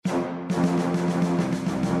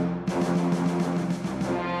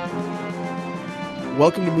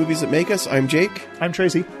Welcome to Movies That Make Us. I'm Jake. I'm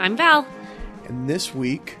Tracy. I'm Val. And this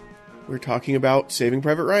week, we're talking about Saving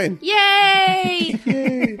Private Ryan. Yay!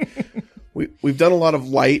 Yay! We've done a lot of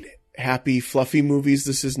light, happy, fluffy movies.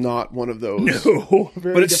 This is not one of those. No.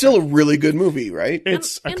 But it's still a really good movie, right?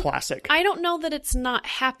 It's a classic. I don't know that it's not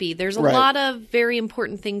happy. There's a Right. lot of very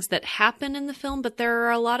important things that happen in the film, but there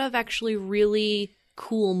are a lot of actually really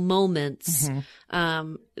cool moments.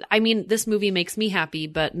 I mean, this movie makes me happy,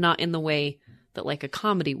 but not in the way that like a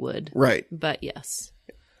comedy would. Right. But yes.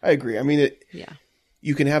 I agree. I mean, Yeah.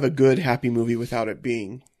 you can have a good, happy movie without it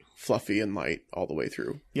being fluffy and light all the way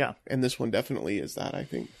through. Yeah. And this one definitely is that, I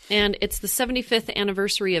think. And it's the 75th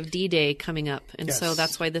anniversary of D-Day coming up. And so Yes.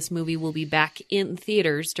 that's why this movie will be back in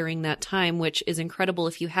theaters during that time, which is incredible.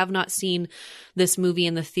 If you have not seen this movie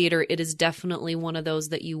in the theater, it is definitely one of those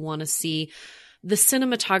that you want to see. The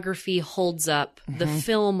cinematography holds up. The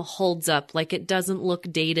film holds up. Like, it doesn't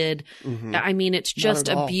look dated. I mean, it's just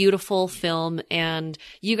at a all. beautiful film. And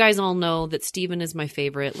you guys all know that Steven is my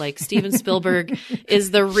favorite. Like, Steven Spielberg is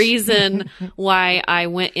the reason why I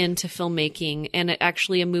went into filmmaking. And it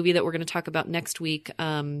actually, a movie that we're going to talk about next week,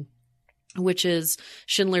 which is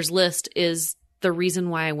Schindler's List, is the reason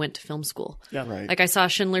why I went to film school. Yeah. Right. Like, I saw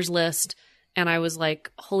Schindler's List and I was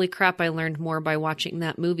like, holy crap, I learned more by watching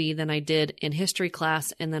that movie than I did in history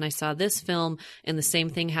class. And then I saw this film and the same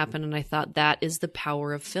thing happened. And I thought, that is the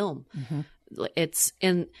power of film.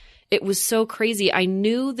 And it was so crazy. I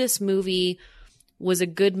knew this movie was a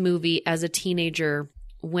good movie as a teenager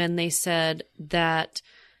when they said that,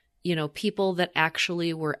 you know, people that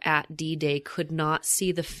actually were at D-Day could not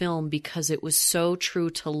see the film because it was so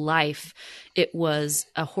true to life. It was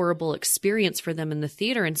a horrible experience for them in the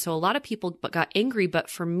theater. And so a lot of people got angry.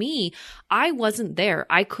 But for me, I wasn't there.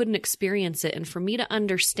 I couldn't experience it. And for me to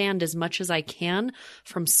understand as much as I can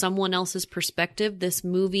from someone else's perspective, this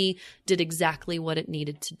movie did exactly what it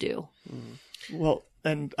needed to do. Well,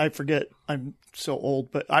 and I forget, I'm so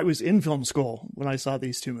old, but I was in film school when I saw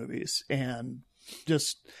these two movies, and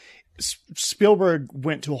just Spielberg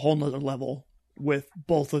went to a whole nother level with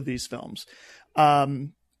both of these films.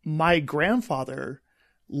 My grandfather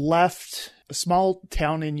left a small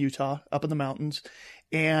town in Utah up in the mountains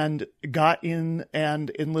and got in and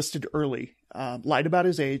enlisted early. Lied about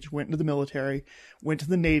his age, went into the military, went to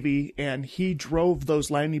the Navy, and he drove those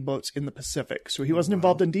landing boats in the Pacific. So he wasn't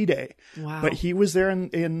involved in D-Day, Wow. but he was there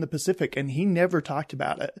in the Pacific, and he never talked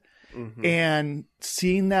about it. And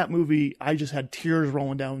seeing that movie, I just had tears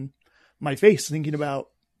rolling down my face thinking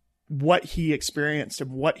about what he experienced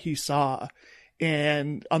and what he saw.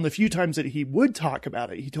 And on the few times that he would talk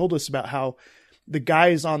about it, he told us about how the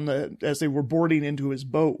guys as they were boarding into his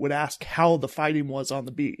boat would ask how the fighting was on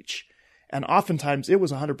the beach. And oftentimes it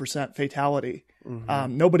was 100% fatality.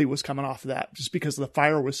 Nobody was coming off of that just because the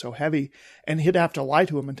fire was so heavy. And he'd have to lie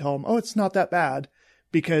to him and tell him, oh, it's not that bad,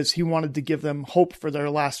 because he wanted to give them hope for their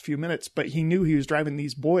last few minutes. But he knew he was driving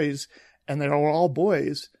these boys, and they were all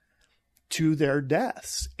boys, to their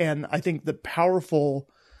deaths. And I think the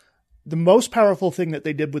most powerful thing that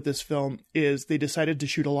they did with this film is they decided to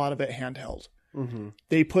shoot a lot of it handheld.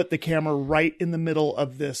 They put the camera right in the middle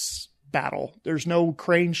of this battle. There's no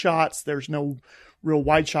crane shots. There's no real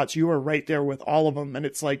wide shots. You are right there with all of them. And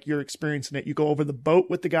it's like you're experiencing it. You go over the boat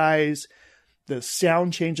with the guys. The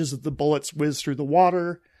sound changes as the bullets whiz through the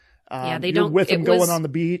water. Yeah, they you're don't. with them it going was- on the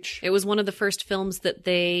beach. It was one of the first films that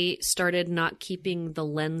they started not keeping the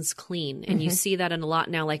lens clean. And you see that in a lot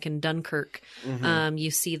now, like in Dunkirk.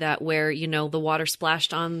 You see that where, you know, the water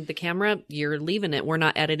splashed on the camera, you're leaving it. We're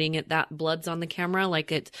not editing it. That blood's on the camera.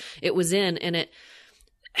 Like it was in. And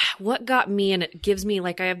what got me, and it gives me,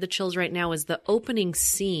 like, I have the chills right now, is the opening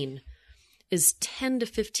scene is 10 to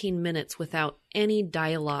 15 minutes without any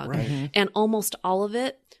dialogue. And almost all of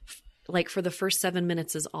it, like for the first 7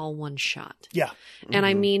 minutes, is all one shot. Yeah. And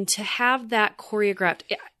I mean, to have that choreographed,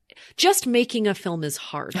 just making a film is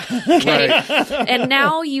hard. Okay. And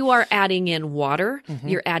now you are adding in water.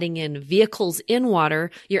 You're adding in vehicles in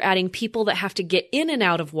water. You're adding people that have to get in and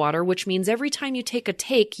out of water, which means every time you take a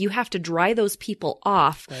take, you have to dry those people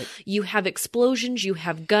off. You have explosions, you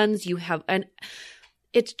have guns, and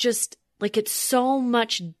it's just like, it's so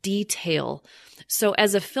much detail. So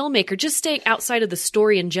as a filmmaker, just staying outside of the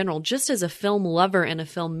story in general, just as a film lover and a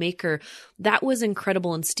filmmaker, that was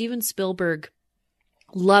incredible. And Steven Spielberg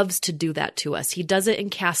loves to do that to us. He does it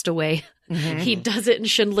in Castaway. He does it in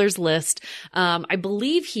Schindler's List. I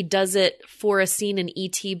believe he does it for a scene in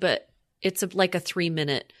E.T., but it's like a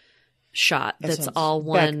 3-minute shot. That That's sounds- all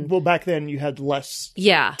one. Back then you had less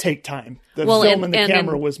Yeah. take time. The Well, film and the and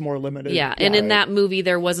camera was more limited. Yeah, and in that movie,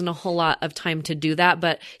 there wasn't a whole lot of time to do that,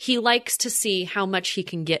 but he likes to see how much he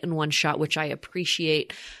can get in one shot, which I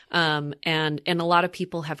appreciate. And a lot of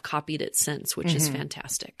people have copied it since, which is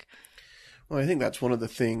fantastic. Well, I think that's one of the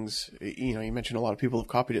things, you know, you mentioned a lot of people have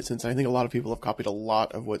copied it since. I think a lot of people have copied a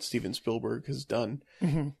lot of what Steven Spielberg has done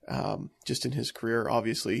just in his career.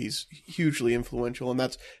 Obviously, he's hugely influential, and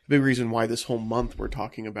that's a big reason why this whole month we're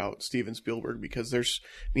talking about Steven Spielberg, because there's,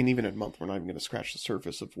 I mean, even in a month, we're not even going to scratch the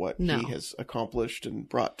surface of what he has accomplished and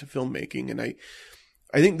brought to filmmaking. And I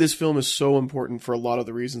think this film is so important for a lot of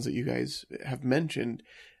the reasons that you guys have mentioned.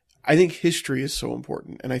 I think history is so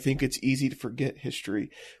important, and I think it's easy to forget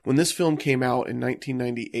history. When this film came out in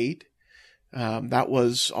 1998, that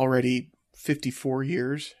was already 54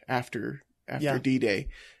 years after D-Day,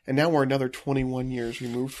 and now we're another 21 years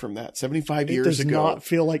removed from that. 75 years ago. It does not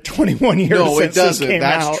feel like 21 years. No, since it doesn't. This came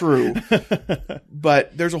That's out. true.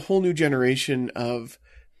 But there's a whole new generation of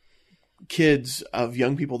kids, of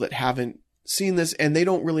young people that haven't seen this, and they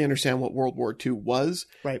don't really understand what World War II was.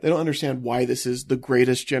 Right. They don't understand why this is the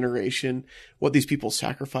greatest generation, what these people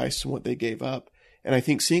sacrificed and what they gave up. And I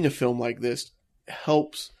think seeing a film like this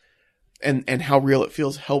helps, and how real it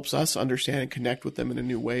feels helps us understand and connect with them in a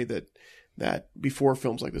new way that before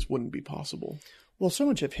films like this wouldn't be possible. Well, so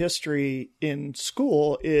much of history in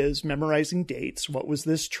school is memorizing dates. What was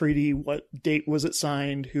this treaty? What date was it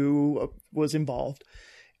signed? Who was involved?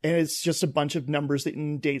 And it's just a bunch of numbers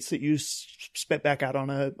and dates that you spit back out on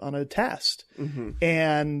a test.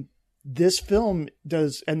 And this film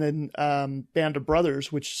does, and then Band of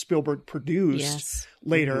Brothers, which Spielberg produced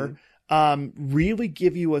later, really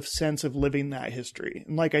give you a sense of living that history.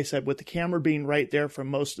 And like I said, with the camera being right there for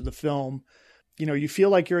most of the film, you know, you feel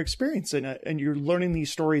like you're experiencing it and you're learning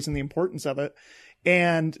these stories and the importance of it.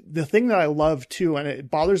 And the thing that I love too, and it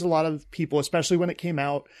bothers a lot of people, especially when it came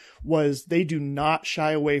out, was they do not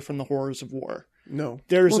shy away from the horrors of war. No.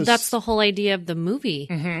 That's the whole idea of the movie.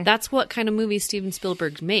 That's what kind of movie Steven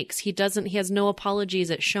Spielberg makes. He has no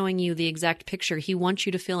apologies at showing you the exact picture. He wants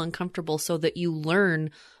you to feel uncomfortable so that you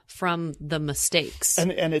learn from the mistakes.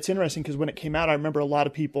 And it's interesting because when it came out, I remember a lot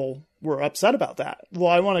of people were upset about that. Well,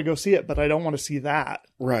 I want to go see it, but I don't want to see that.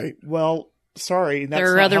 Right. Well, sorry. That's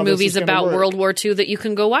there are not other how this movies is gonna about work. World War II that you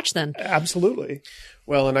can go watch then. Absolutely.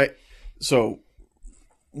 Well, and so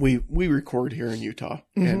we record here in Utah,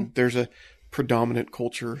 and there's a predominant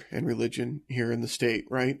culture and religion here in the state,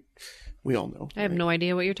 right? We all know. I have no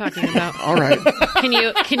idea what you're talking about. All right. Can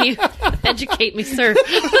you educate me, sir?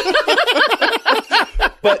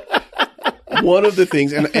 But one of the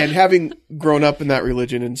things, and having grown up in that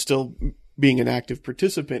religion and still being an active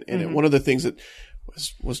participant in it, one of the things that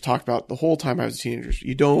was talked about the whole time I was a teenager,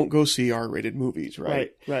 you don't go see R-rated movies,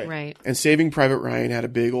 right? Right. And Saving Private Ryan had a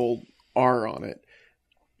big old R on it.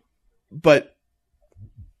 But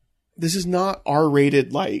this is not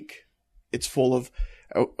R-rated like it's full of,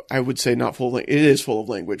 I would say not full of, it is full of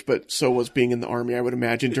language, but so was being in the army, I would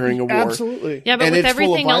imagine, during a war. Absolutely. Yeah, but And with it's full of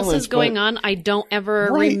everything else violence, is going but- on, I don't ever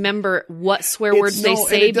Right. remember what swear words they no, and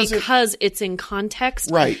say it doesn't- because it's in context.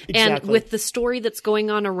 Right. And Exactly. with the story that's going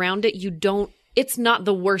on around it, it's not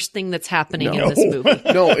the worst thing that's happening No. in this movie.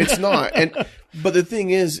 No, it's not. But the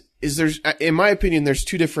thing is there's, in my opinion, there's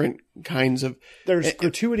two different kinds of, There's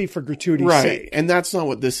gratuity for gratuity's right. sake. And that's not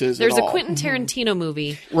what this is There's at a all. Quentin Tarantino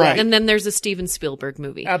movie. Right. And then there's a Steven Spielberg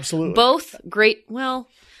movie. Absolutely. Both great. Well,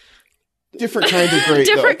 Different kinds of great,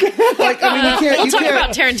 different. though. Like, I mean, We'll talk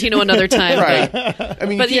about Tarantino another time. right. but- I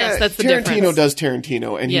mean, But you yes, can't- that's the Tarantino difference. does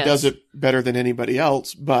Tarantino, and Yes. he does it better than anybody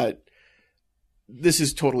else, but this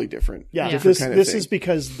is totally different. Yeah, Different kind of this thing. is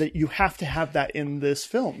because that you have to have that in this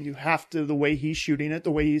film. You have to, the way he's shooting it,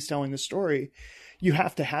 the way he's telling the story, you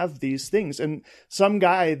have to have these things. And some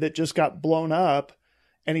guy that just got blown up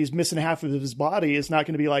and he's missing half of his body is not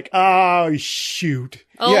going to be like, oh, shoot.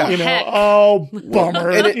 Oh, Yeah. You know, heck. oh,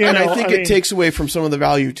 bummer. And I think it mean, takes away from some of the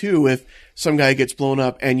value too if some guy gets blown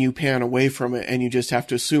up and you pan away from it and you just have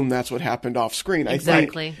to assume that's what happened off screen.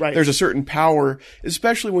 Exactly. I think Right. there's a certain power,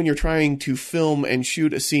 especially when you're trying to film and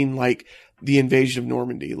shoot a scene like the invasion of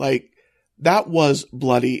Normandy. Like, that was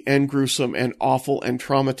bloody and gruesome and awful and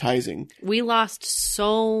traumatizing. We lost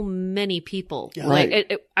so many people. Yeah. Like,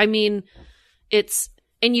 Right. I mean, it's,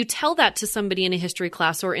 and you tell that to somebody in a history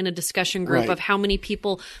class or in a discussion group Right. of how many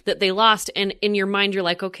people that they lost. And in your mind, you're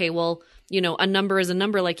like, okay, well, you know, a number is a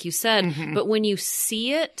number, like you said. Mm-hmm. But when you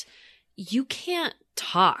see it, you can't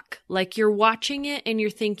talk. Like, you're watching it and you're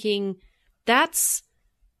thinking, that's,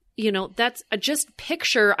 you know, that's just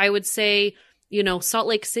picture, I would say, Salt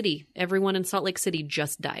Lake City, everyone in Salt Lake City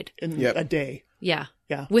just died. In Yep. a day. Yeah.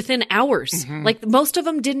 Yeah. Within hours. Like most of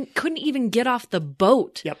them couldn't even get off the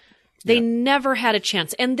boat. Yep. They never had a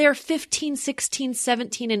chance. And they're 15, 16,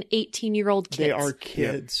 17, and 18-year-old kids. They are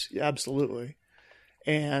kids. Yeah, absolutely.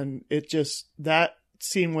 And it just, that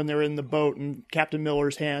scene when they're in the boat and Captain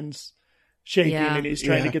Miller's hands shaking and he's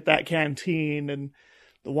trying to get that canteen, and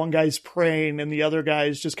the one guy's praying and the other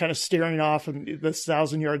guy's just kind of staring off and this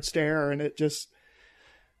 1,000-yard stare. And it just,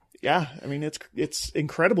 it's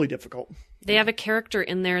incredibly difficult. They have a character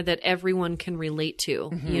in there that everyone can relate to,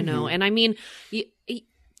 And I mean,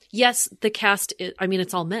 yes, the cast,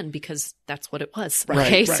 it's all men because that's what it was. Right,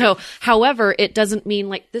 okay. right. So, however, it doesn't mean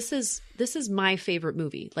like this is my favorite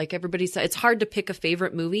movie. Like everybody said, it's hard to pick a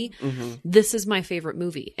favorite movie. This is my favorite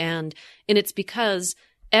movie. And it's because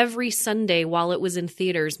every Sunday while it was in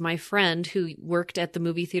theaters, my friend who worked at the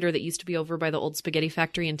movie theater that used to be over by the old Spaghetti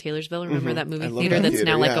Factory in Taylorsville, remember that movie theater that's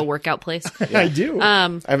now like a workout place? I do. I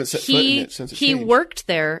haven't set foot in it since it He changed. worked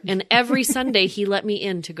there, and every Sunday he let me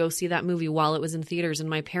in to go see that movie while it was in theaters. And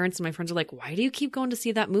my parents and my friends were like, "Why do you keep going to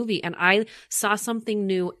see that movie?" And I saw something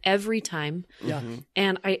new every time. Yeah.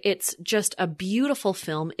 And it's just a beautiful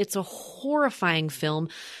film. It's a horrifying film,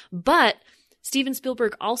 but Steven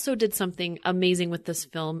Spielberg also did something amazing with this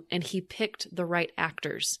film, and he picked the right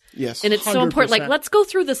actors. Yes. And it's so important. 100%. Like, let's go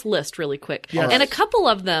through this list really quick. Yes. And a couple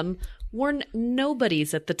of them were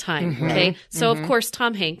nobodies at the time. Okay. So, of course,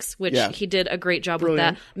 Tom Hanks, which he did a great job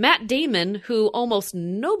Brilliant. with that. Matt Damon, who almost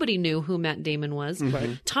nobody knew who Matt Damon was.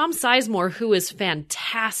 Tom Sizemore, who is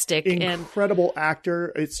fantastic. Incredible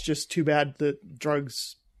actor. It's just too bad that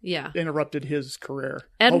drugs Yeah. interrupted his career.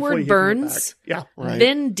 Edward Hopefully he can get Burns. back. Yeah. Right.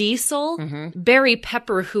 Vin Diesel, Barry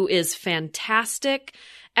Pepper, who is fantastic.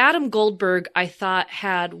 Adam Goldberg, I thought,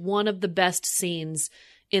 had one of the best scenes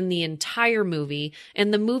in the entire movie.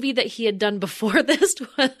 And the movie that he had done before this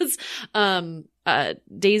was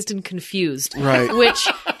Dazed and Confused, Right. which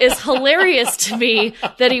is hilarious to me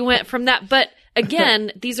that he went from that. But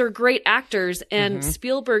again, these are great actors, and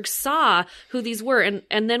Spielberg saw who these were.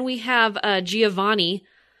 And then we have Giovanni.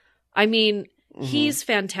 I mean, he's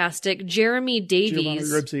fantastic. Jeremy Davies. Giovanni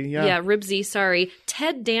Ribisi, yeah. Ribisi, sorry.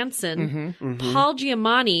 Ted Danson. Paul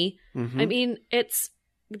Giamatti. I mean,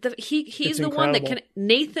 he's the one that can.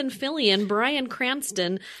 Nathan Fillion, Bryan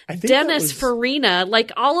Cranston, I think Dennis that was- Farina.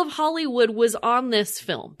 Like, all of Hollywood was on this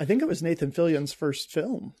film. I think it was Nathan Fillion's first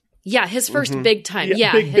film. Yeah, his first big time.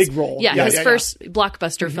 Yeah, big role. Yeah, Yeah, his yeah, first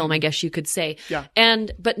blockbuster film, I guess you could say. Yeah.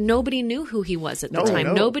 But nobody knew who he was at the time.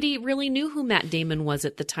 no. Nobody really knew who Matt Damon was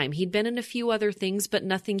at the time. He'd been in a few other things, but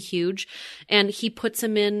nothing huge. And he puts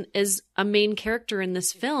him in as a main character in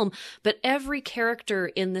this film. But every character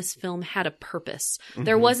in this film had a purpose.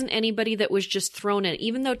 There wasn't anybody that was just thrown in.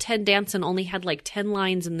 Even though Ted Danson only had like 10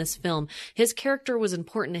 lines in this film, his character was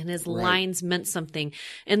important and his lines meant something.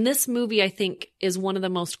 And this movie, I think, is one of the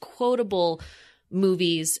most quotable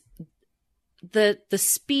movies. The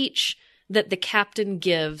speech that the captain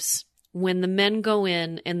gives when the men go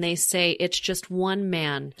in and they say it's just one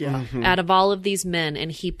man out of all of these men,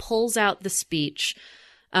 and he pulls out the speech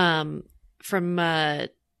from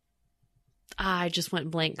I just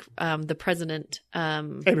went blank, the president,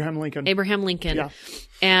 Abraham Lincoln. Yeah.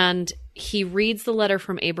 And he reads the letter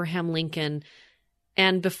from Abraham Lincoln.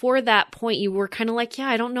 And before that point, you were kind of like, yeah,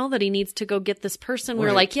 I don't know that he needs to go get this person.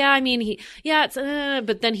 We're like, yeah, I mean,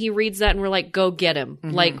 but then he reads that and we're like, go get him.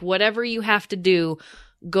 Like, whatever you have to do,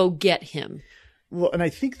 go get him. Well, and I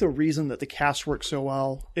think the reason that the cast worked so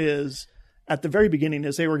well is at the very beginning,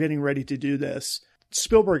 as they were getting ready to do this,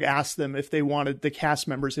 Spielberg asked them if they wanted, the cast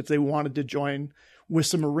members, if they wanted to join with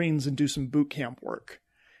some Marines and do some boot camp work.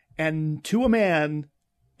 And to a man,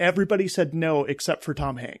 everybody said no except for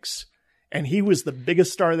Tom Hanks. And he was the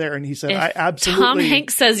biggest star there. And he said, I absolutely. Tom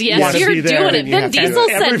Hanks says, yes, want to you're be there. doing it. Vin Diesel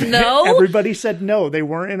said no. Everybody said no. They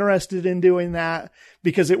weren't interested in doing that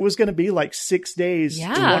because it was going to be like 6 days,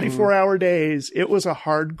 24-hour days. It was a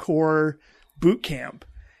hardcore boot camp.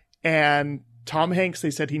 And Tom Hanks,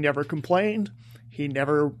 they said he never complained. He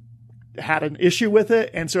never had an issue with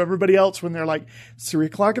it. And so everybody else, when they're like, it's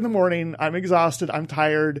 3:00 in the morning, I'm exhausted, I'm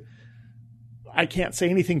tired, I can't say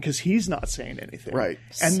anything because he's not saying anything. Right.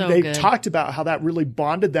 And So they good. talked about how that really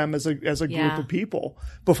bonded them as a group of people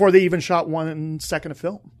before they even shot 1 second of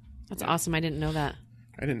film. That's awesome. I didn't know that.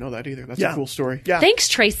 I didn't know that either. That's Yeah. a cool story. Yeah. Thanks,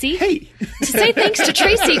 Tracy. Hey, To say thanks to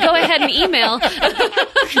Tracy, go ahead and email.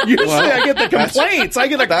 usually I get the complaints. I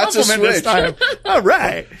get a that's a compliment this time. switch. All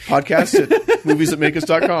right. Podcast at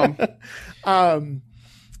moviesthatmakeus.com.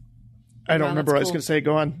 I don't remember what I was cool. going to say.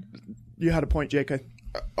 Go on. You had a point, Jake.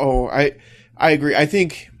 Oh, I agree. I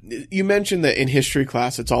think you mentioned that in history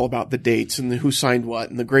class, it's all about the dates and who signed what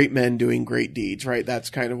and the great men doing great deeds, right? That's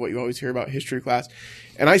kind of what you always hear about history class.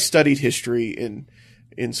 And I studied history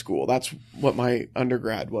in school. That's what my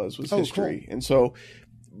undergrad was history. Cool. And so,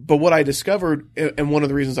 but what I discovered, and one of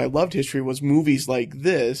the reasons I loved history, was movies like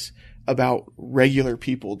this about regular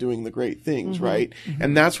people doing the great things, right? Mm-hmm.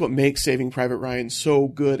 And that's what makes Saving Private Ryan so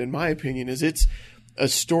good, in my opinion, is it's a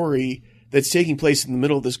story that's taking place in the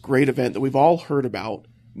middle of this great event that we've all heard about,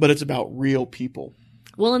 but it's about real people.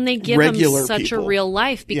 Well, and they give regular him such people. A real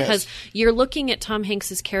life, because Yes. you're looking at Tom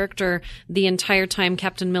Hanks's character the entire time,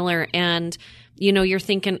 Captain Miller, and you're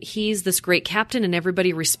thinking he's this great captain and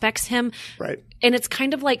everybody respects him. Right. And it's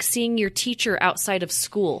kind of like seeing your teacher outside of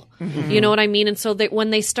school. Mm-hmm. You know what I mean? And so that when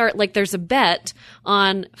they start, like, there's a bet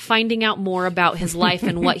on finding out more about his life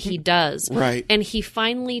and what he does. Right. And he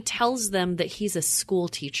finally tells them that he's a school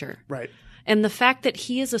teacher. Right. And the fact that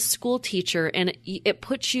he is a school teacher, and it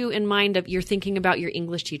puts you in mind of, you're thinking about your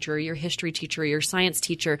English teacher or your history teacher or your science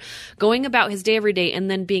teacher going about his day every day and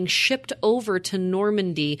then being shipped over to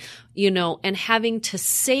Normandy, and having to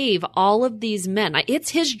save all of these men. It's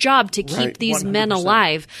his job to keep Right, these men 100%.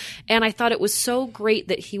 alive. And I thought it was so great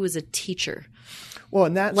that he was a teacher. Well,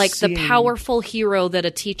 and that's Like the powerful hero that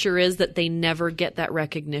a teacher is, that they never get that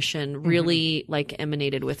recognition, really like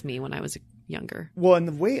emanated with me when I was younger. Well, and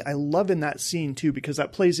the way I love in that scene too, because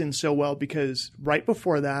that plays in so well, because right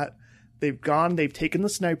before that, they've taken the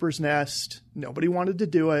sniper's nest. Nobody wanted to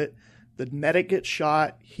do it. The medic gets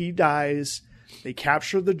shot. He dies. They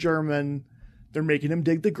capture the German. They're making him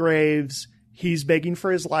dig the graves. He's begging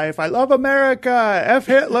for his life. I love America. F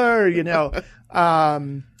Hitler,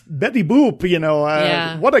 Betty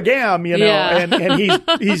Boop, what a gam, Yeah.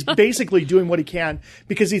 and he's basically doing what he can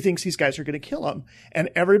because he thinks these guys are going to kill him, and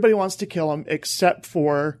everybody wants to kill him except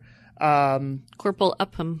for Corporal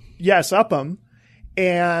Upham. Yes, Upham,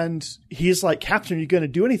 and he's like, Captain, are you going to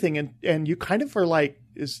do anything? And you kind of are like,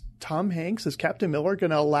 is Captain Miller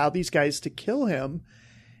going to allow these guys to kill him?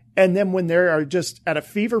 And then when they are just at a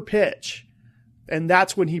fever pitch, and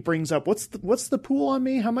that's when he brings up, what's the pool on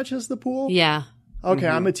me? How much is the pool? Yeah. Okay,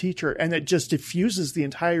 I'm a teacher. And it just diffuses the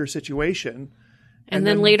entire situation. And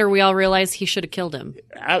then later we all realize he should have killed him.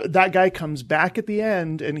 That guy comes back at the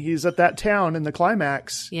end, and he's at that town in the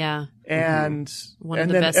climax. Yeah. And One of and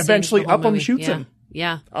the then best scenes eventually of the whole Upham movie. shoots Yeah. him.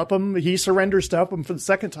 Yeah. Upham, he surrenders to Upham for the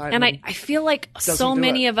second time. And I feel like so do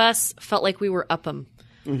many it. of us felt like we were Upham.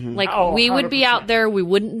 Like Oh, we would be 100%. out there, we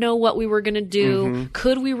wouldn't know what we were going to do.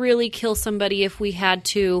 Could we really kill somebody if we had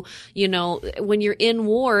to? When you're in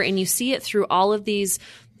war and you see it through all of these,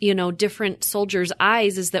 different soldiers'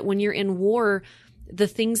 eyes, is that when you're in war, the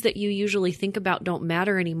things that you usually think about don't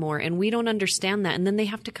matter anymore. And we don't understand that. And then they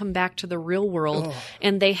have to come back to the real world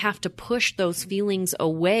and they have to push those feelings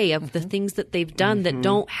away of the things that they've done that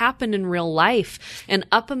don't happen in real life. And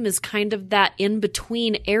Upham is kind of that in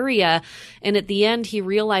between area. And at the end, he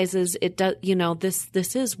realizes it does,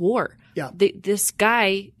 this is war. Yeah. This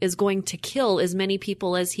guy is going to kill as many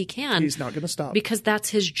people as he can. He's not going to stop. Because that's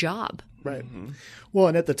his job. Right. Well,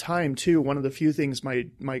 and at the time, too, one of the few things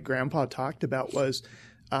my grandpa talked about was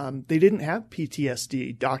they didn't have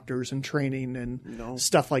PTSD doctors and training and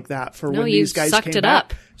stuff like that for when these guys sucked came it back.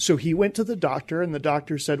 up. So he went to the doctor, and the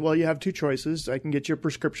doctor said, well, you have two choices. I can get you a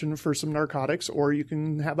prescription for some narcotics, or you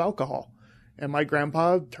can have alcohol. And my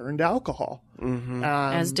grandpa turned to alcohol.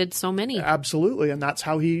 As did so many. Absolutely. And that's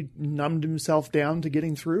how he numbed himself down to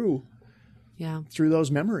getting through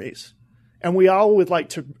those memories. And we all would like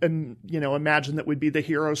to, imagine that we'd be the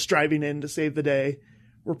hero striving in to save the day.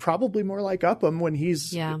 We're probably more like Upham when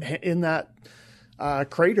he's in that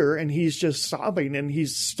crater and he's just sobbing and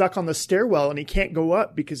he's stuck on the stairwell and he can't go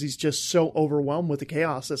up because he's just so overwhelmed with the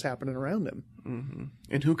chaos that's happening around him.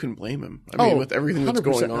 And who can blame him? I mean, with everything that's 100%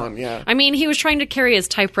 going on, yeah. I mean, he was trying to carry his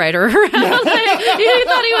typewriter around. He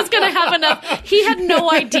thought he was going to have enough. He had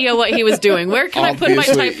no idea what he was doing. Where can I put my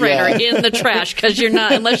Obviously, typewriter? In the trash, because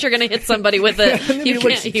unless you're going to hit somebody with it, you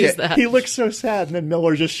can't use that. He looks so sad, and then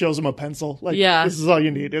Miller just shows him a pencil. Like, this is all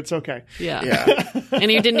you need. It's okay. Yeah.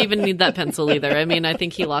 And he didn't even need that pencil either. I mean, I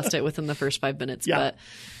think he lost it within the first 5 minutes. Yeah.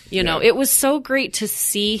 But, it was so great to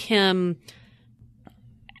see him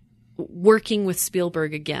working with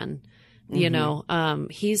Spielberg again.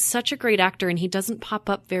 He's such a great actor and he doesn't pop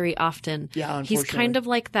up very often. Yeah, he's kind of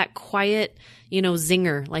like that quiet,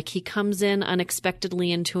 zinger. Like he comes in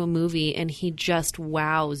unexpectedly into a movie and he just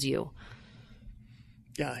wows you.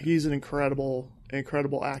 Yeah, he's an incredible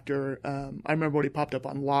actor. I remember when he popped up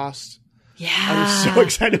on Lost. Yeah. I was so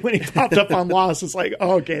excited when he popped up on Lost. It's like,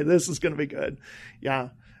 oh, okay, this is going to be good. Yeah.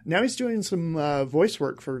 Now he's doing some voice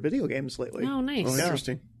work for video games lately. Oh, nice. Oh,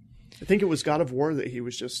 interesting. I think it was God of War that he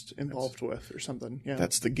was just involved with or something. Yeah.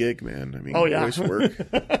 That's the gig, man. I mean, Oh, yeah. voice work.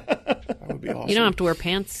 That would be awesome. You don't have to wear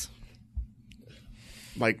pants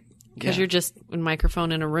like, because yeah, you're just a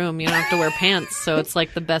microphone in a room. You don't have to wear pants, so it's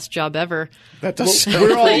like the best job ever. that does sound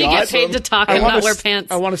we're all- pretty You get awesome. paid to talk and not wear pants.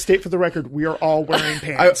 I want to state for the record, we are all wearing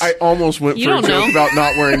pants. I almost went You for a don't joke know. about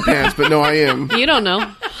not wearing pants, but no, I am. You don't know.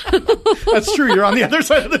 That's true. You're on the other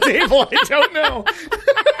side of the table. I don't know.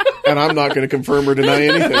 And I'm not going to confirm or deny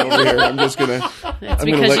anything over here. I'm just going to. It's I'm gonna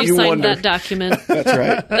because let you you signed wonder. that document.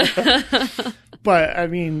 That's right. But I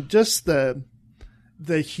mean, just the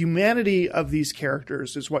humanity of these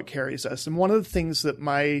characters is what carries us. And one of the things that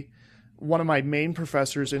one of my main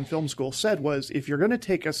professors in film school said was, if you're going to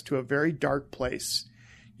take us to a very dark place,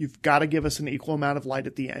 you've got to give us an equal amount of light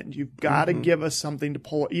at the end. You've got to give us something to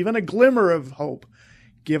pull, even a glimmer of hope.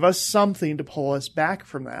 Give us something to pull us back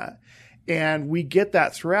from that. And we get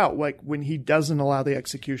that throughout, like when he doesn't allow the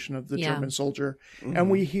execution of the Yeah. German soldier. And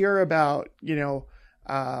we hear about,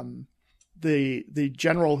 the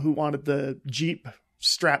general who wanted the Jeep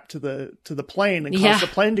strapped to the plane and caused Yeah. the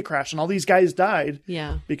plane to crash. And all these guys died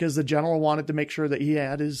Yeah. because the general wanted to make sure that he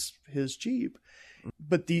had his Jeep.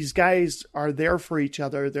 But these guys are there for each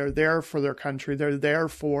other. They're there for their country. They're there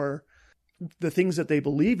for the things that they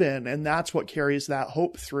believe in. And that's what carries that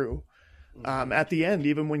hope through. At the end,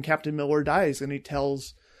 even when Captain Miller dies and he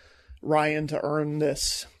tells Ryan to earn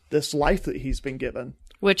this life that he's been given.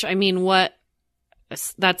 Which, I mean,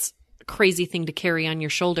 that's a crazy thing to carry on your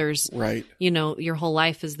shoulders. Right. Your whole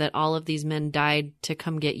life is that all of these men died to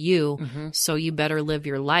come get you. So you better live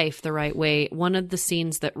your life the right way. One of the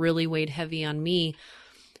scenes that really weighed heavy on me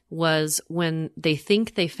was when they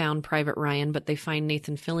think they found Private Ryan, but they find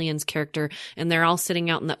Nathan Fillion's character, and they're all sitting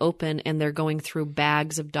out in the open, and they're going through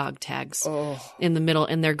bags of dog tags in the middle,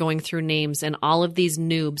 and they're going through names, and all of these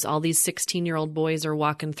noobs, all these 16-year-old boys are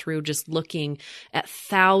walking through just looking at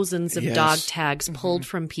thousands of Yes. dog tags pulled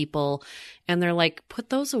from people. And they're like, put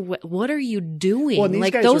those away. What are you doing? Well, and these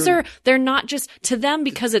like guys those are- are, they're not just to them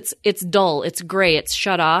because it's dull, it's gray, it's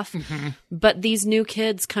shut off. But these new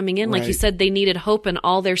kids coming in, like you Right. said, they needed hope, and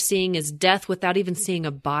all they're seeing is death without even seeing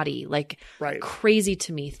a body. Like Right. crazy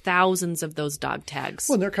to me. Thousands of those dog tags.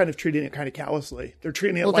 Well, and they're kind of treating it kind of callously. They're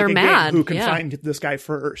treating it Well, like they're a mad, game. Who can yeah. find this guy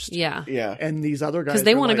first? yeah. Yeah. And these other guys, Because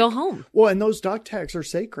they are want to like- go home. Well, and those dog tags are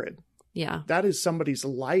sacred. Yeah. That is somebody's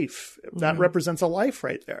life. That represents a life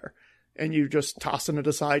right there. And you just tossing it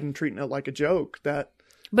aside and treating it like a joke.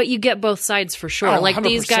 But you get both sides for sure. Oh, like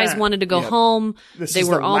these guys 100%. wanted to go home. This They is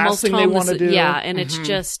were the last almost thing they home. wanna do. Yeah, and it's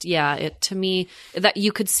just it to me that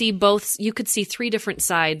you could see three different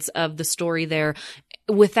sides of the story there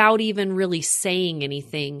without even really saying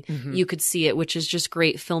anything. You could see it, which is just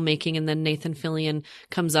great filmmaking. And then Nathan Fillion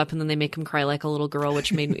comes up, and then they make him cry like a little girl,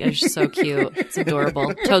 which made me it's just so cute. It's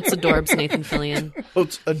adorable. Totes adorbs, Nathan Fillion.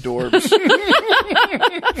 Totes adorbs.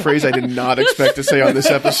 Phrase I did not expect to say on this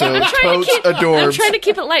episode. Totes I'm adorbs. trying to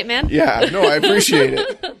keep it light, man. Yeah, no, I appreciate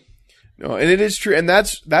it. No, and it is true, and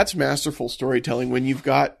that's masterful storytelling when you've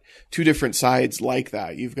got two different sides like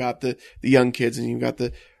that. You've got the young kids, and you've got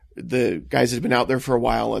the guys that have been out there for a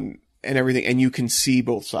while, and everything, and you can see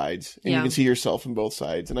both sides, and you Yeah. can see yourself in both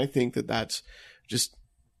sides, and I think that that's just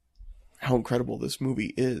how incredible this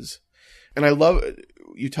movie is. And I love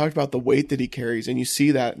you talked about the weight that he carries, and you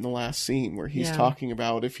see that in the last scene where he's Yeah. talking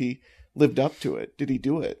about if he lived up to it, did he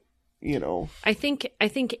do it? I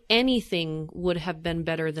think anything would have been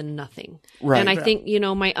better than nothing. Right. And I think,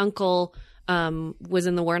 my uncle was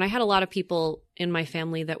in the war, and I had a lot of people in my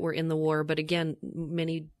family that were in the war, but again,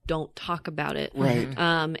 many don't talk about it. Right.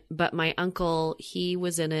 But my uncle, he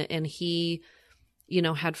was in it, and he,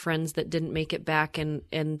 had friends that didn't make it back. And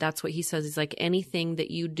that's what he says. He's like, anything that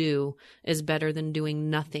you do is better than doing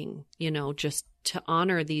nothing, just to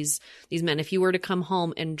honor these men. If you were to come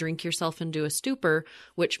home and drink yourself into a stupor,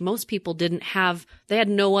 which most people didn't have, they had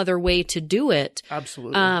no other way to do it.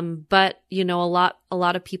 Absolutely. But a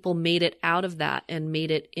lot of people made it out of that and made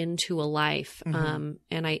it into a life. And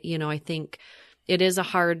I think it is a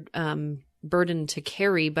hard, burden to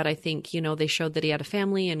carry, but I think, they showed that he had a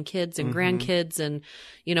family and kids and grandkids, and,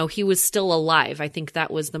 he was still alive. I think that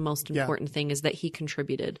was the most important thing, is that he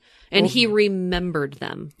contributed and he remembered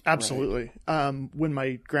them. Absolutely. When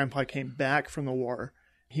my grandpa came back from the war,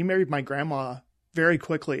 he married my grandma very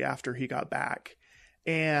quickly after he got back.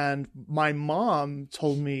 And my mom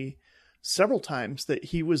told me several times that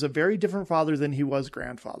he was a very different father than he was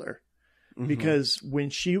grandfather. Because when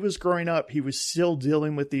she was growing up, he was still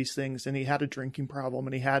dealing with these things, and he had a drinking problem,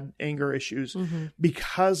 and he had anger issues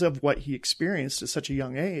because of what he experienced at such a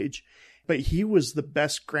young age. But he was the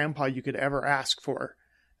best grandpa you could ever ask for.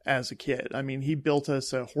 as a kid. I mean, he built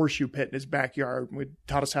us a horseshoe pit in his backyard. We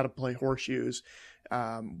taught us how to play horseshoes.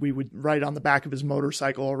 We would ride on the back of his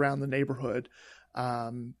motorcycle around the neighborhood.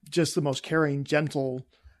 Just the most caring, gentle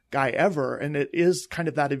guy ever. And it is kind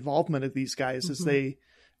of that involvement of these guys as they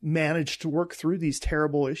manage to work through these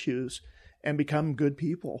terrible issues and become good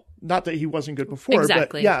people. Not that he wasn't good before,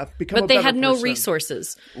 Exactly. but yeah, become But a they better had no person.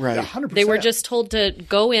 resources. Right. 100%. They were just told to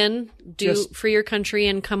go in, do Just- for your country,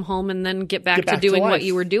 and come home, and then get back Get to back to doing what life.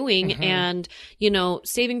 you were doing. And, you know,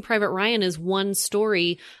 Saving Private Ryan is one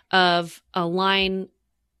story of a line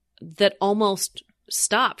that almost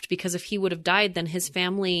stopped, because if he would have died, then his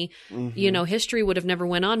family, you know, history would have never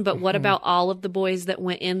went on. But what about all of the boys that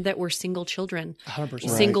went in that were single children? 100%.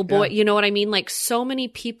 Single boy, Yeah. you know what I mean? Like, so many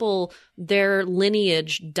people, their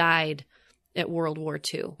lineage died at World War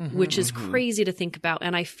II, which is crazy to think about.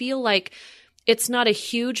 And I feel like it's not a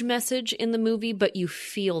huge message in the movie, but you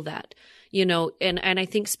feel that, you know, and I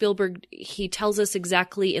think Spielberg, he tells us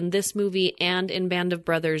exactly in this movie and in Band of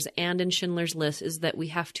Brothers and in Schindler's List, is that we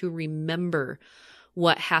have to remember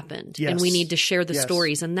what happened, and we Yes. need to share the Yes.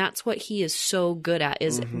 stories. And that's what he is so good at,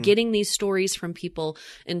 is getting these stories from people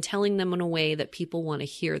and telling them in a way that people want to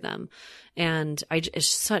hear them. And it's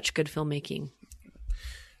such good filmmaking.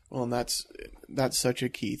 Well, and that's such a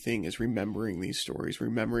key thing, is remembering these stories,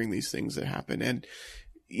 remembering these things that happen. And,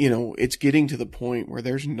 you know, it's getting to the point where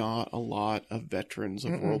there's not a lot of veterans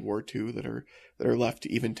of World War II that are left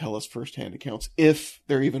to even tell us firsthand accounts, if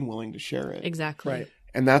they're even willing to share it. Exactly. Right.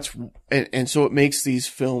 And and so it makes these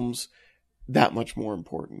films that much more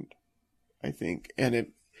important, I think. And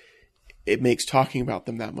it makes talking about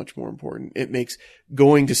them that much more important. It makes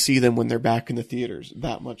going to see them when they're back in the theaters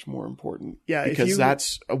that much more important. Yeah, if because you-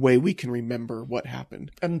 that's a way we can remember what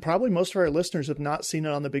happened. And probably most of our listeners have not seen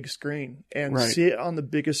it on the big screen, and Right. see it on the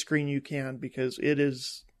biggest screen you can, because it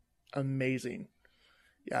is amazing.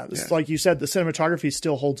 Yeah, Yeah. like you said, the cinematography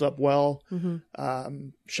still holds up well.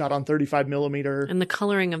 Shot on 35 millimeter. And the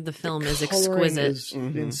coloring of the film is Coloring exquisite. is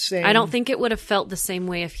insane. I don't think it would have felt the same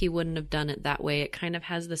way if he wouldn't have done it that way. It kind of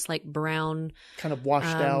has this like brown. kind of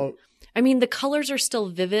washed out. I mean, the colors are still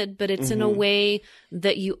vivid, but it's in a way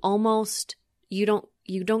that you almost you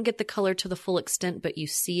don't get the color to the full extent, but you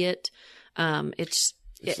see it. It's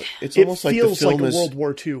It almost like the feels film like a is. World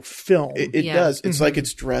War II film. It Yeah. does. It's like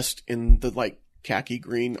it's dressed in the like khaki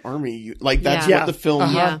green army. Like that's Yeah. what the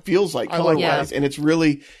film Yeah. feels like I like color-wise. that. And it's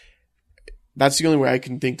really, that's the only way I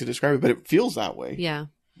can think to describe it, but it feels that way. Yeah.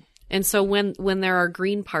 And so when there are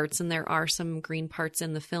green parts, and there are some green parts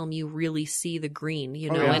in the film, you really see the green, you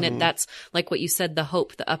know, yeah. and that's like what you said, the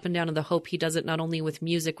hope, the up and down of the hope. He does it not only with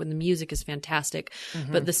music, when the music is fantastic,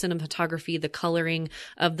 but the cinematography, the coloring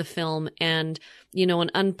of the film. And, you know, an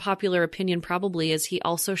unpopular opinion probably is he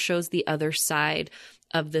also shows the other side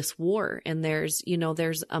of this war. And there's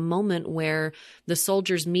a moment where the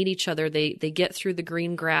soldiers meet each other. They get through the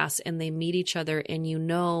green grass and they meet each other, and you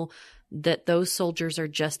know that those soldiers are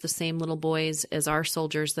just the same little boys as our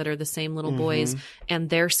soldiers that are the same little boys, and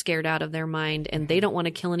they're scared out of their mind, and they don't want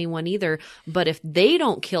to kill anyone either. But if they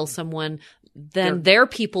don't kill someone, then their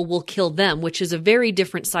people will kill them, which is a very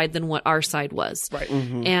different side than what our side was. Right.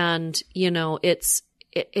 And, you know, it's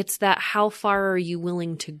that how far are you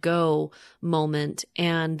willing to go moment.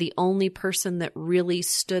 And the only person that really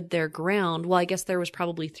stood their ground, well, I guess there was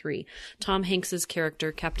probably three. Tom Hanks's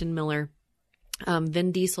character, Captain Miller,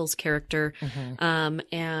 Vin Diesel's character, and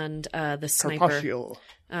the sniper. Carpaccio.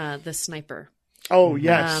 The sniper. Oh,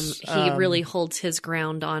 yes. He really holds his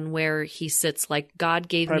ground on where he sits. Like, God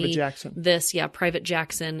gave Private me Jackson. this. Yeah, Private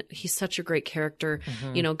Jackson. He's such a great character.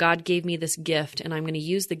 You know, God gave me this gift, and I'm going to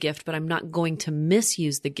use the gift, but I'm not going to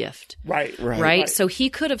misuse the gift. Right. Right? So he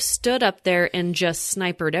could have stood up there and just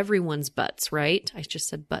sniped everyone's butts, right? I just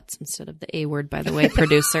said butts instead of the A word, by the way,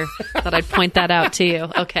 producer. Thought I'd point that out to you.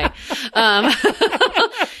 Okay.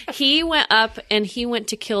 He went up and he went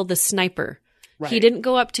to kill the sniper. Right. He didn't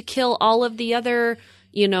go up to kill all of the other,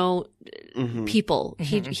 you know, people.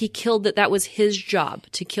 He killed that was his job,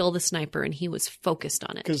 to kill the sniper, and he was focused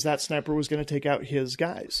on it. Because that sniper was going to take out his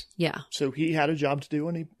guys. Yeah. So he had a job to do,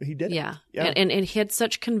 and he did it. Yeah. Yeah. And he had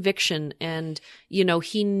such conviction, and, you know,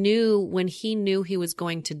 he knew when he knew he was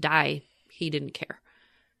going to die, he didn't care.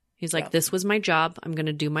 He's like, this was my job. I'm going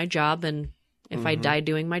to do my job. And if I die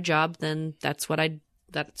doing my job, then that's what I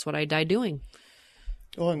die doing.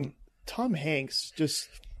 Well, and Tom Hanks, just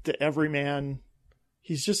the everyman,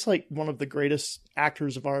 he's just like one of the greatest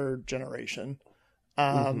actors of our generation.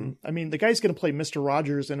 I mean, the guy's going to play Mr.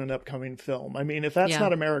 Rogers in an upcoming film. I mean, if that's Yeah.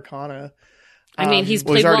 not Americana, I mean, he's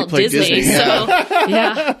Well, he's played already Walt played Disney, Disney, so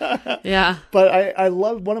yeah. But I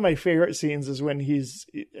love, one of my favorite scenes is when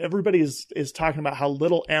everybody is talking about how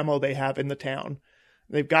little ammo they have in the town.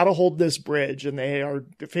 They've got to hold this bridge and they are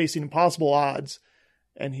facing impossible odds.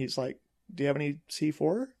 And he's like, do you have any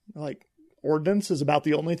C4? Like, ordnance is about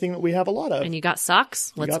the only thing that we have a lot of. And you got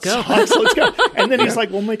socks? Let's go. Let's go. And then he's like,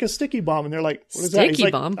 we'll make a sticky bomb. And they're like, what is that? He's Sticky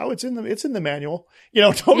like, bomb? oh, it's in the manual.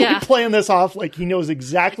 Totally Yeah. playing this off like he knows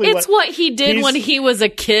exactly It's what he did when he was a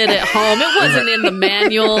kid at home. It wasn't in the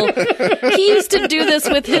manual. He used to do this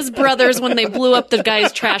with his brothers when they blew up the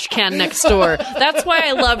guy's trash can next door. That's why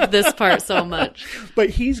I loved this part so much. But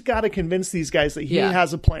he's got to convince these guys that he Yeah.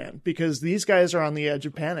 has a plan, because these guys are on the edge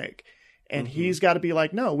of panic. And he's got to be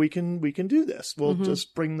like, no, we can do this. We'll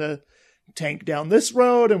just bring the tank down this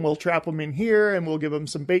road and we'll trap them in here and we'll give them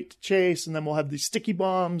some bait to chase. And then we'll have these sticky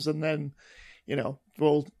bombs. And then,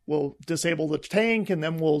 we'll disable the tank and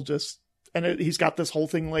then he's got this whole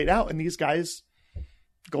thing laid out. And these guys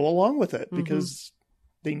go along with it because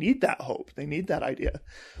they need that hope. They need that idea.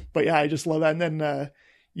 But yeah, I just love that. And then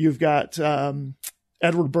you've got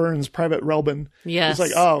Edward Burns, Private Relbin. Yes. It's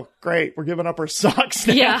like, oh, great, we're giving up our socks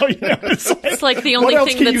now. Yeah. It's like the what only else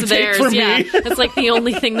thing can you that's take theirs. from Yeah. me? It's like the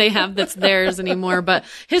only thing they have that's theirs anymore. But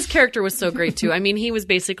his character was so great too. I mean, he was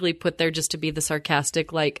basically put there just to be the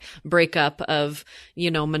sarcastic, like, breakup of,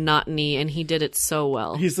 monotony, and he did it so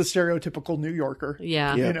well. He's the stereotypical New Yorker.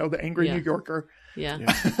 Yeah. The angry Yeah. New Yorker. Yeah.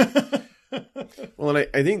 Well, and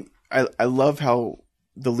I think I love how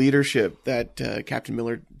the leadership that Captain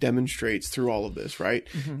Miller demonstrates through all of this, right?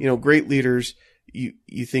 Great leaders,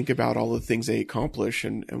 you think about all the things they accomplish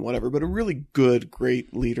and whatever, but a really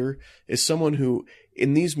great leader is someone who,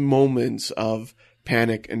 in these moments of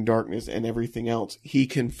panic and darkness and everything else, he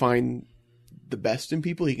can find the best in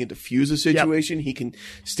people. He can diffuse a situation. Yep. He can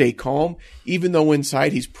stay calm, even though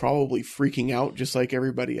inside he's probably freaking out just like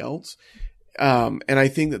everybody else. And I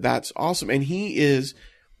think that that's awesome. And he is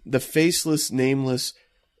the faceless, nameless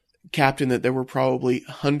captain that there were probably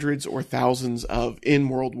hundreds or thousands of in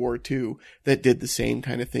World War II that did the same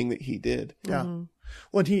kind of thing that he did. Yeah.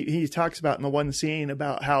 Well, he talks about in the one scene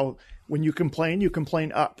about how when you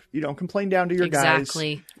complain up. You don't complain down to your guys.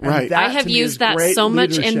 Exactly. Right. I have used that so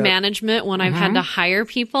much leadership. in management when I've had to hire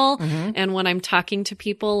people and when I'm talking to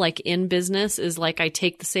people like in business is like I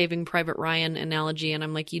take the Saving Private Ryan analogy and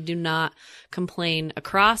I'm like, you do not complain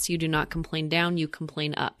across, you do not complain down, you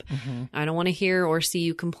complain up. I don't want to hear or see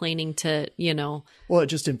you complaining to, Well, it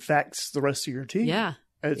just infects the rest of your team. Yeah.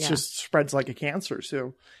 It just spreads like a cancer.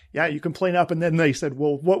 So yeah, you complain up. And then they said,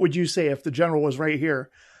 well, what would you say if the general was right here?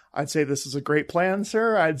 I'd say this is a great plan,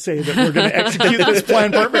 sir. I'd say that we're going to execute this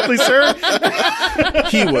plan perfectly, sir.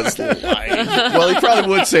 He was lying. Well, he probably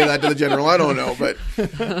would say that to the general. I don't know, but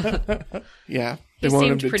yeah, they He wanted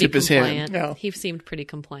him seemed to pretty tip his hand. compliant. Yeah. He seemed pretty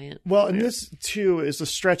compliant. Well, and this too is a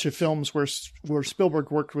stretch of films where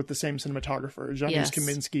Spielberg worked with the same cinematographer, Janusz Yes.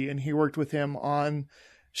 Kaminski, and he worked with him on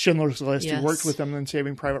Schindler's List. Yes. He worked with him in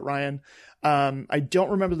Saving Private Ryan. I don't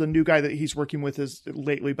remember the new guy that he's working with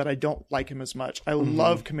lately, but I don't like him as much. I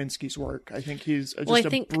love Kaminski's work. I think he's just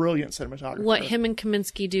a brilliant cinematographer. What him and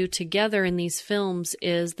Kaminsky do together in these films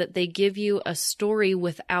is that they give you a story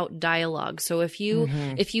without dialogue. So if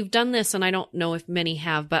you've done this, and I don't know if many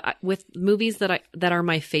have, but with movies that are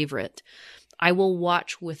my favorite, I will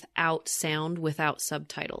watch without sound, without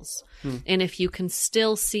subtitles. And if you can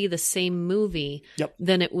still see the same movie,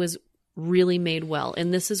 then it was really made well.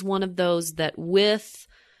 And this is one of those that with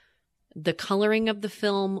the coloring of the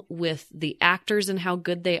film, with the actors and how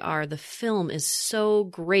good they are, the film is so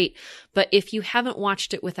great. But if you haven't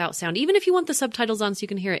watched it without sound, even if you want the subtitles on so you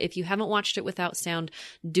can hear it, if you haven't watched it without sound,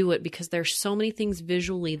 do it, because there's so many things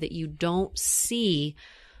visually that you don't see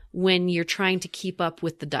when you're trying to keep up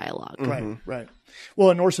with the dialogue. Right. Well,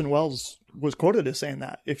 and Orson Welles was quoted as saying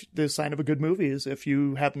that if the sign of a good movie is if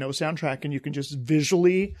you have no soundtrack and you can just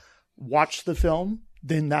visually watch the film,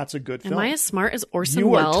 then that's a good film. Am I as smart as Orson you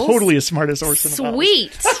Welles? are totally as smart as Orson Welles.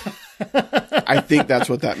 Sweet. I think that's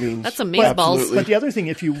what that means. That's amazeballs. Absolutely. But the other thing,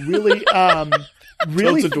 if you really, Tons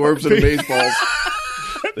of dwarves and amazeballs.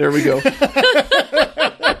 There we go.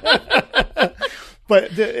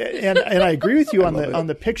 But and I agree with you on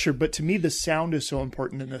the picture, but to me the sound is so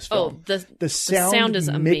important in this film. Oh, the sound is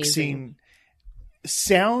amazing. mixing.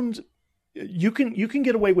 Sound, you can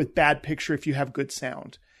get away with bad picture if you have good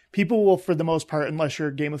sound. People will, for the most part, unless you're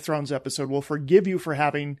a Game of Thrones episode, will forgive you for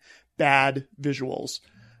having bad visuals,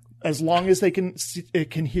 as long as they can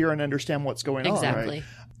hear and understand what's going on. Exactly.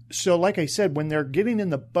 So, like I said, when they're getting in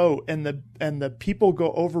the boat and the people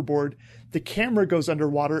go overboard, the camera goes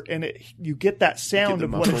underwater and you get that sound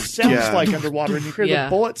of what it muffled- sounds yeah. like underwater, and you hear Yeah. the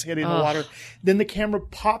bullets hitting the water. Then the camera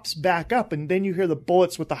pops back up, and then you hear the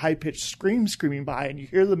bullets with the high pitched screaming by, and you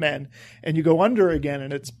hear the men, and you go under again,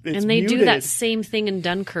 and it's and they muted. do that same thing in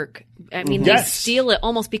Dunkirk. I mean, Yes. they steal it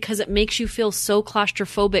almost because it makes you feel so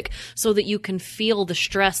claustrophobic so that you can feel the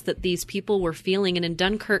stress that these people were feeling. And in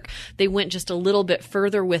Dunkirk, they went just a little bit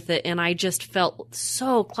further with it. And I just felt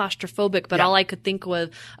so claustrophobic. But all I could think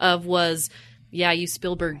of was, yeah, you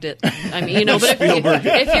Spielberged it. I mean, but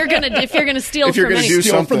if you're gonna steal If you're from going to any, do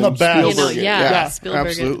Steal something, from the best. Spielberg it. Yeah, Spielberg it.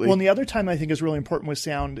 absolutely. Well, and the other time I think is really important with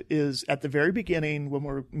sound is at the very beginning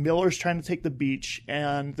when Miller's trying to take the beach,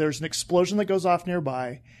 and there's an explosion that goes off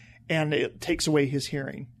nearby, and it takes away his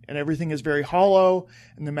hearing, and everything is very hollow,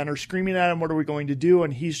 and the men are screaming at him, what are we going to do?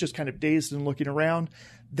 And he's just kind of dazed and looking around.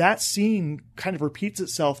 That scene kind of repeats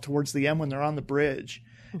itself towards the end when they're on the bridge,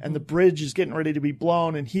 and the bridge is getting ready to be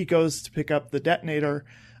blown, and he goes to pick up the detonator.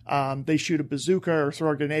 They shoot a bazooka or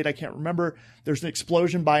throw a grenade, I can't remember. There's an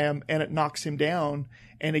explosion by him, and it knocks him down.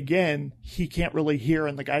 And again, he can't really hear,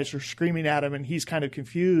 and the guys are screaming at him, and he's kind of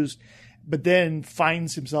confused, but then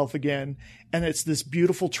finds himself again. And it's this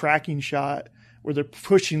beautiful tracking shot where they're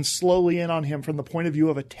pushing slowly in on him from the point of view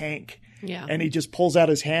of a tank. Yeah. And he just pulls out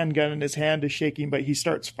his handgun, and his hand is shaking, but he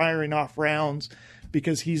starts firing off rounds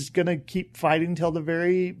because he's going to keep fighting till the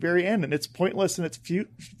very, very end. And it's pointless and it's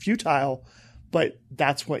futile, but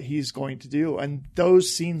that's what he's going to do. And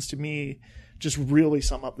those scenes to me just really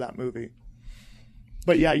sum up that movie.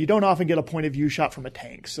 But yeah, you don't often get a point of view shot from a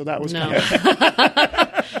tank. So that was kind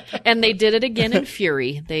of... And they did it again in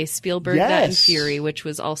Fury. They Spielberged that in Yes. Fury, which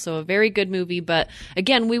was also a very good movie. But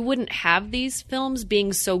again, we wouldn't have these films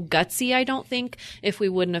being so gutsy, I don't think, if we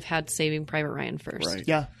wouldn't have had Saving Private Ryan first. Right.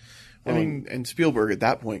 Yeah. Well, and Spielberg at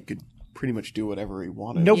that point could pretty much do whatever he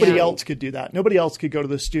wanted. Nobody Yeah. else could do that. Nobody else could go to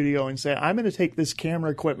the studio and say, I'm going to take this camera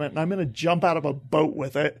equipment and I'm going to jump out of a boat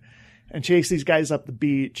with it and chase these guys up the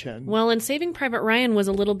beach. And Well, and Saving Private Ryan was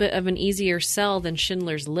a little bit of an easier sell than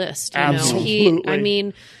Schindler's List. Absolutely. I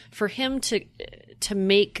mean, for him to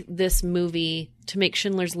make this movie, to make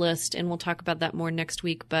Schindler's List, and we'll talk about that more next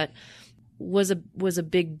week, but was a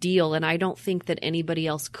big deal, and I don't think that anybody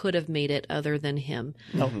else could have made it other than him.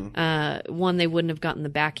 no. One, they wouldn't have gotten the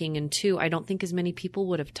backing, and two, I don't think as many people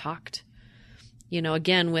would have talked.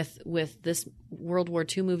 Again, with this World War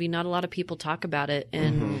II movie, not a lot of people talk about it,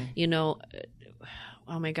 and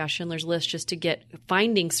oh my gosh, Schindler's List, just to get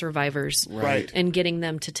finding survivors Right. and getting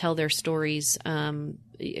them to tell their stories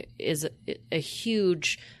is a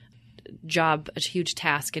huge job, a huge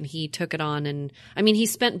task, and he took it on. And I mean, he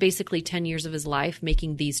spent basically 10 years of his life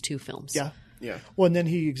making these two films. Yeah. Yeah. Well, and then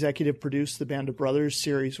he executive produced the Band of Brothers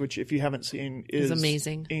series, which, if you haven't seen, is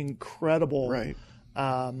amazing. Incredible. Right.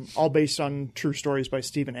 All based on true stories by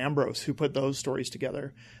Stephen Ambrose, who put those stories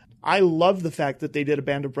together. I love the fact that they did a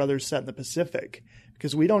Band of Brothers set in the Pacific,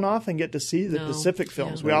 because we don't often get to see the No. Pacific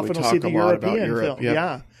films. Yeah. We Well, we often will talk see the a lot about European Europe, film. yeah.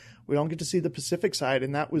 Yeah. We don't get to see the Pacific side,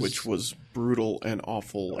 and that was Which was brutal and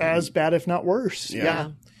awful. And, as bad, if not worse. Yeah.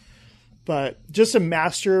 Yeah. But just a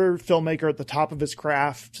master filmmaker at the top of his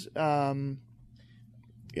craft. yeah,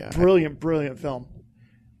 Brilliant film.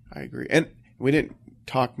 I agree. And we didn't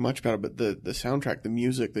talk much about it, but the soundtrack, the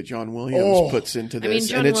music that John Williams puts into this. I mean,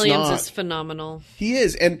 John and it's Williams not, is phenomenal. He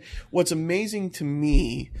is. And what's amazing to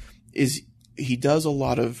me is he does a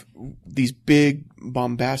lot of these big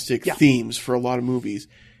bombastic themes for a lot of movies.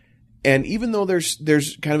 And even though there's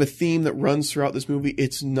kind of a theme that runs throughout this movie,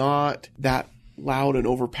 it's not that loud and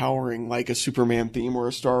overpowering like a Superman theme or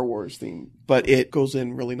a Star Wars theme. But it goes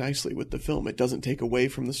in really nicely with the film. It doesn't take away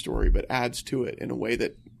from the story, but adds to it in a way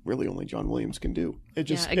that really only John Williams can do. It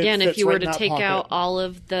just Yeah, again, it if fits you were right in to that take pocket. out all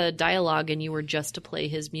of the dialogue and you were just to play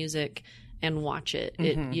his music and watch it,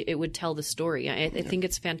 it would tell the story. I think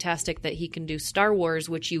it's fantastic that he can do Star Wars,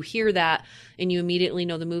 which you hear that and you immediately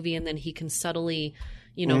know the movie, and then he can subtly,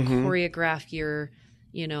 choreograph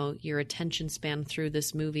your attention span through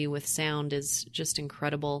this movie with sound is just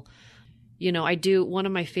incredible. One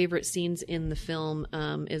of my favorite scenes in the film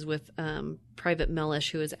is with Private Mellish,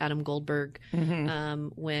 who is Adam Goldberg,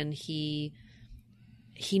 when he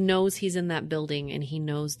knows he's in that building and he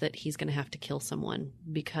knows that he's going to have to kill someone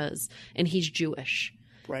and he's Jewish,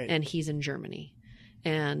 Right. and he's in Germany,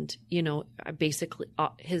 and basically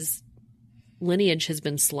his lineage has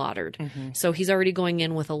been slaughtered, so he's already going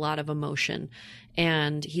in with a lot of emotion,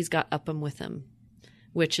 and he's got Upham with him,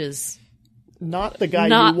 which is not the guy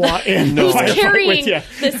not- you want in No. the firefight carrying with you.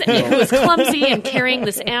 this, who was clumsy and carrying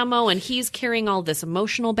this ammo, and he's carrying all this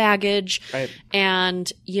emotional baggage. Right.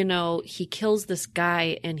 And, he kills this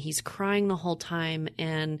guy and he's crying the whole time.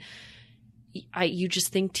 And, you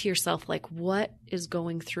just think to yourself, like, what is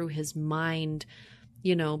going through his mind?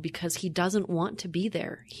 You know, because he doesn't want to be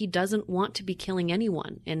there. He doesn't want to be killing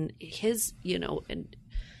anyone. And his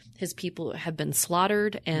people have been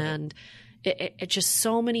slaughtered, and it just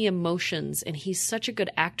so many emotions. And he's such a good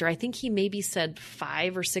actor. I think he maybe said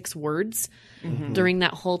 5 or 6 words during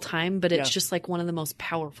that whole time, but it's just like one of the most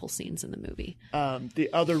powerful scenes in the movie. The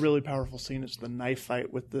other really powerful scene is the knife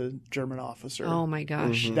fight with the German officer. Oh my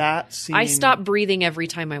gosh. That scene, I stop breathing every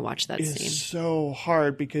time I watch that is scene. so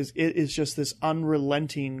hard because it is just this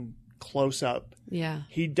unrelenting close up. Yeah.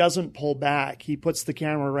 He doesn't pull back. He puts the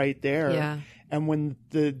camera right there. Yeah. And when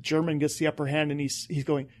the German gets the upper hand and he's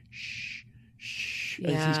going shh, shh,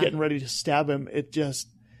 as Yeah. he's getting ready to stab him, it just,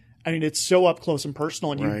 I mean, it's so up close and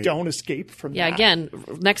personal, and you don't escape from Yeah, that. again,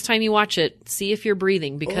 next time you watch it, see if you're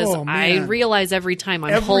breathing, because Oh, I man. realize every time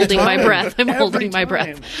I'm Every holding my time. breath. I'm Every holding my time.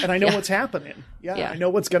 breath. And I know what's happening. Yeah, Yeah. I know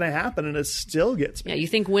what's going to happen, and it still gets me. Yeah, you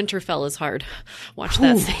think Winterfell is hard. Watch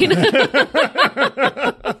that scene.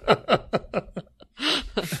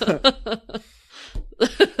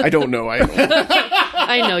 I don't know.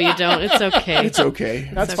 I know you don't. It's okay. It's okay.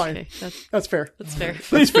 That's It's fine. okay. That's fair. That's fair.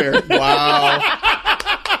 That's fair. Wow.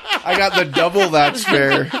 I got the double that's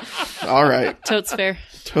fair. All right. Totes fair.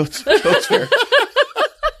 Totes fair.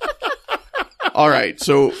 All right.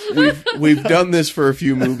 So we've done this for a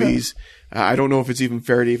few movies. I don't know if it's even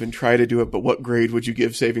fair to even try to do it, but what grade would you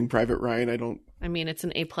give Saving Private Ryan? I mean, it's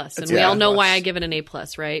an A+. And Yeah. we all know why I give it an A+,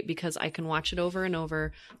 right? Because I can watch it over and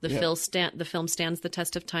over. The film stands the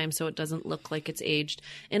test of time, so it doesn't look like it's aged.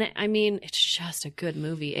 And I mean, it's just a good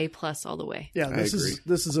movie. A+ all the way. Yeah, this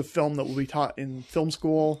is a film that will be taught in film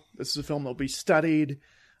school. This is a film that will be studied.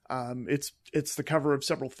 It's the cover of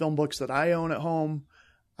several film books that I own at home.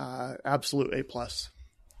 Absolute A+.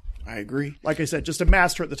 I agree. Like I said, just a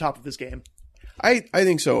master at the top of his game. I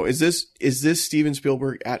think so. Is this Steven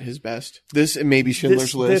Spielberg at his best? This and maybe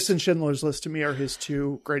Schindler's List. This and Schindler's List to me are his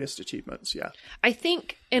 2 greatest achievements. Yeah. I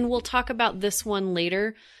think, and we'll talk about this one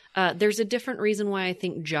later, there's a different reason why I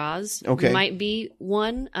think Jaws might be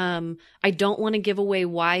one. I don't want to give away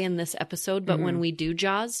why in this episode, but when we do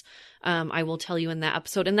Jaws, I will tell you in that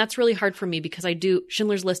episode. And that's really hard for me because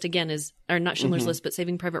Schindler's List again or not Schindler's List, but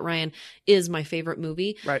Saving Private Ryan is my favorite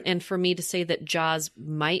movie. Right. And for me to say that Jaws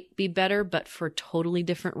might be better, but for a totally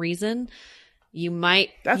different reason,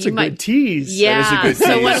 That's a good tease. Yeah. That is a good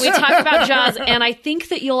So tease. when we talk about Jaws, and I think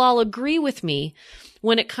that you'll all agree with me,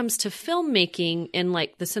 when it comes to filmmaking and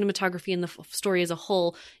like the cinematography and the story as a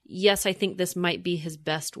whole, yes, I think this might be his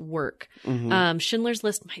best work. Schindler's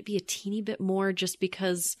List might be a teeny bit more just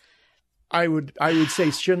because I would say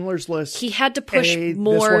Schindler's List. he had to push A,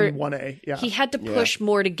 more. This one 1A. Yeah. He had to push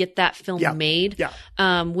more to get that film made,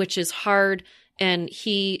 which is hard. And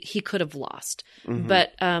he could have lost.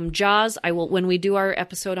 But Jaws, when we do our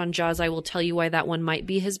episode on Jaws, I will tell you why that one might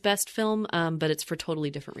be his best film, but it's for totally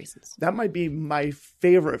different reasons. That might be my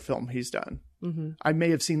favorite film he's done. I may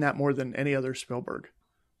have seen that more than any other Spielberg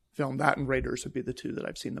film. That and Raiders would be the 2 that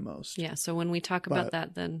I've seen the most. Yeah, so when we talk about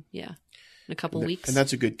that, then in a couple weeks. And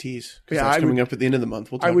that's a good tease. Yeah, that's coming up at the end of the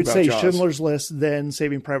month. We'll talk I would about say Jaws. Schindler's List, then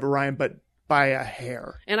Saving Private Ryan, but by a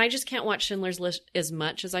hair. And I just can't watch Schindler's List as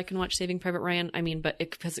much as I can watch Saving Private Ryan. I mean,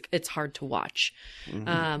 because it's hard to watch.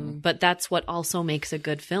 But that's what also makes a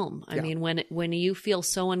good film. I mean, when you feel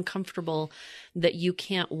so uncomfortable that you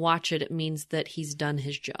can't watch it, it means that he's done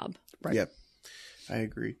his job. Right. Yep. I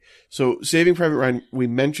agree. So Saving Private Ryan, we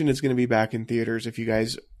mentioned it's going to be back in theaters. If you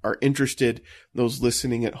guys are interested, those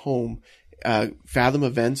listening at home, Fathom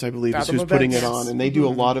Events, I believe, is who's putting it on. And they do a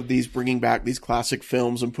lot of these, bringing back these classic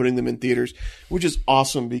films and putting them in theaters, which is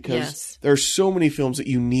awesome because there are so many films that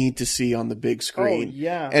you need to see on the big screen. Oh,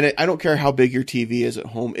 yeah. And I don't care how big your TV is at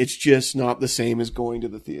home. It's just not the same as going to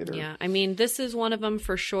the theater. Yeah, I mean, this is one of them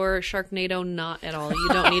for sure. Sharknado, not at all. You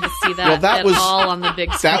don't need to see that, all on the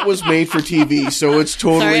big screen. That was made for TV, so it's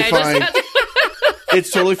totally fine. It's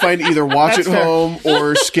totally fine to either watch at home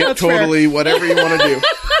or skip totally, whatever you want to do.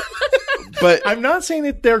 But I'm not saying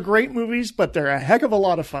that they're great movies, but they're a heck of a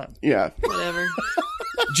lot of fun. Yeah. Whatever.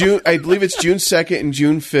 I believe it's June 2nd and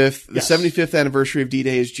June 5th. The 75th anniversary of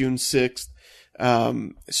D-Day is June 6th.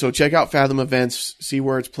 So check out Fathom Events, see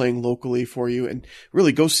where it's playing locally for you, and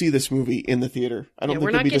really go see this movie in the theater. I don't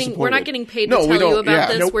think you'll be disappointed. We're not getting paid to tell you about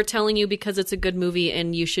this. Nope. We're telling you because it's a good movie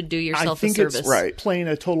and you should do yourself a service. I think it's playing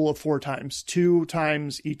a total of 4 times, 2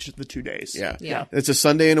 times each of the 2 days. Yeah. It's a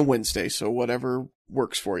Sunday and a Wednesday, so whatever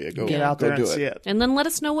works for you. Go get out there and do see it. And then let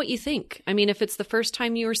us know what you think. I mean, if it's the first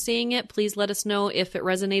time you were seeing it, please let us know if it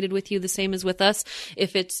resonated with you the same as with us.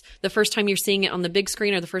 If it's the first time you're seeing it on the big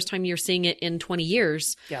screen or the first time you're seeing it in 20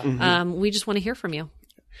 years, we just want to hear from you.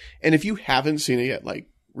 And if you haven't seen it yet, like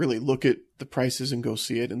really look at the prices and go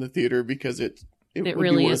see it in the theater, because it would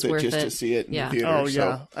really be is worth just it. to see it in Yeah. the theater. Oh, So,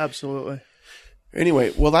 yeah, absolutely.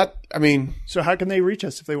 anyway, well, So how can they reach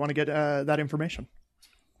us if they want to get that information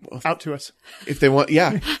out to us? if they want,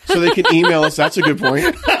 so they can email us. That's a good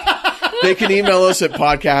point. They can email us at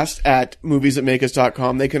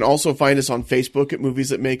podcast@moviesthatmakeus.com. They can also find us on Facebook at Movies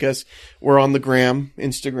That Make Us. We're on the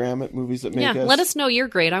Instagram at Movies That Make Us. let us know your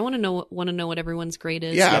grade. I want to know what everyone's grade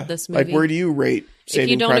is Yeah, of this movie. like where do you rate Saving if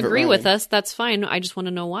you don't Private agree Ryan? with us, that's fine. I just want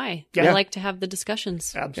to know why. Yeah. I like to have the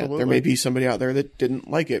discussions. Yeah, Absolutely. there may be somebody out there that didn't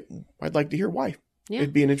like it. I'd like to hear why. Yeah.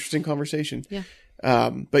 It'd be an interesting conversation. Yeah.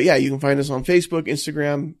 But yeah, you can find us on Facebook,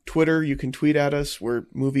 Instagram, Twitter. You can tweet at us. We're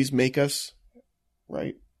Movies Make Us,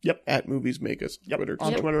 right? Yep. At Movies Make Us. Yep. Twitter.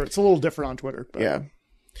 On Twitter. It's a little different on Twitter. But. Yeah.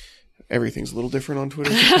 Everything's a little different on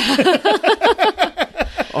Twitter.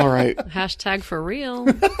 All right. Hashtag for real.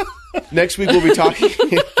 Next week we'll be talking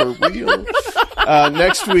for real.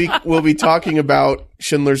 Next week we'll be talking about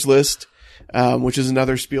Schindler's List, which is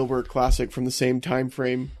another Spielberg classic from the same time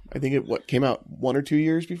frame. I think it came out 1 or 2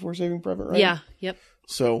 years before Saving Private Ryan. Yeah. Yep.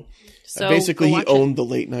 So So basically go he watch owned the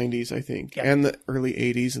late 90s, I think, Yeah. and the early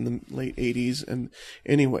 80s and the late 80s. And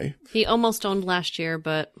anyway, He almost owned last year,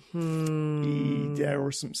 but There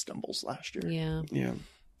were some stumbles last year. yeah. yeah.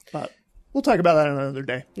 But we'll talk about that another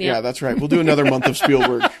day. Yeah, that's right. We'll do another month of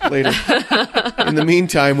Spielberg later. In the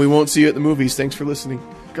meantime, we won't see you at the movies. Thanks for listening.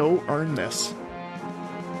 Go earn this.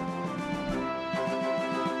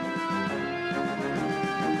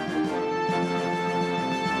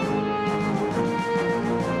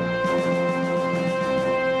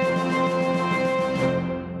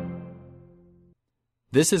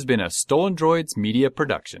 This has been a Stolen Droids Media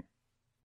production.